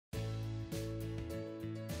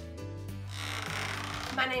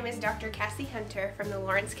My name is Dr. Cassie Hunter from the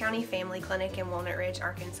Lawrence County Family Clinic in Walnut Ridge,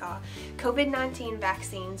 Arkansas. COVID-19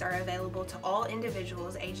 vaccines are available to all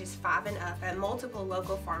individuals ages 5 and up at multiple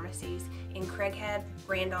local pharmacies in Craighead,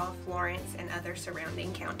 Randolph, Lawrence, and other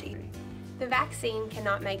surrounding counties. The vaccine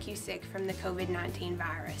cannot make you sick from the COVID-19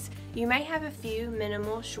 virus. You may have a few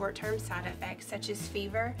minimal short-term side effects such as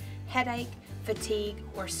fever, headache, fatigue,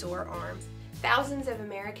 or sore arms. Thousands of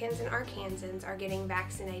Americans and Arkansans are getting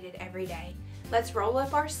vaccinated every day. Let's roll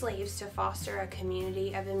up our sleeves to foster a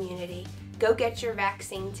community of immunity. Go get your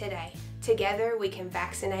vaccine today. Together we can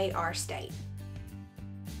vaccinate our state.